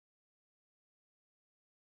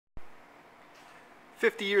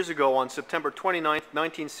50 years ago, on September 29,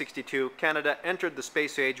 1962, Canada entered the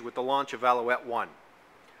space age with the launch of Alouette-I.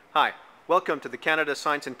 Hi, welcome to the Canada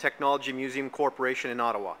Science and Technology Museum Corporation in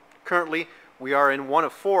Ottawa. Currently, we are in one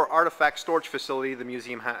of 4 artifact storage facilities the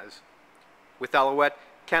museum has. With Alouette,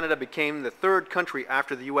 Canada became the 3rd country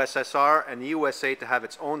after the USSR and the USA to have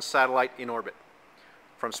its own satellite in orbit.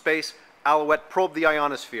 From space, Alouette probed the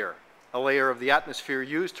ionosphere, a layer of the atmosphere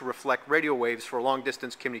used to reflect radio waves for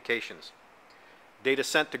long-distance communications. Data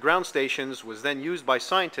sent to ground stations was then used by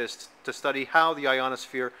scientists to study how the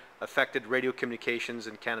ionosphere affected radio communications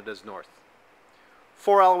in Canada's north.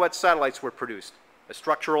 4 Alouette satellites were produced: a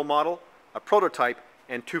structural model, a prototype,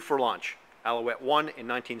 and 2 for launch: Alouette-I in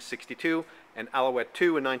 1962 and Alouette-II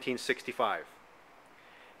in 1965.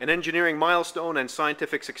 An engineering milestone and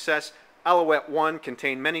scientific success, Alouette-I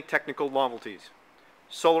contained many technical novelties: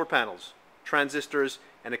 solar panels, transistors,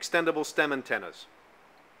 and extendable stem antennas.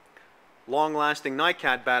 Long-lasting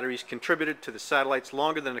NiCad batteries contributed to the satellite's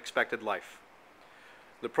longer than expected life.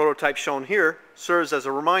 The prototype shown here serves as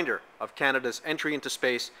a reminder of Canada's entry into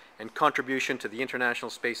space and contribution to the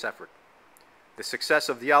international space effort. The success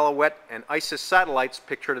of the Alouette and ISIS satellites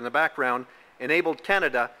pictured in the background enabled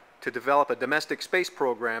Canada to develop a domestic space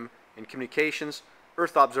program in communications,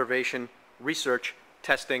 Earth observation, research,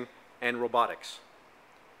 testing, and robotics.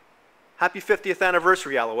 Happy 50th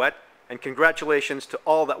anniversary, Alouette, and congratulations to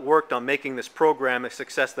all that worked on making this program a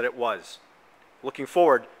success that it was. Looking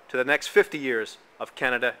forward to the next 50 years of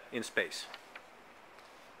Canada in space.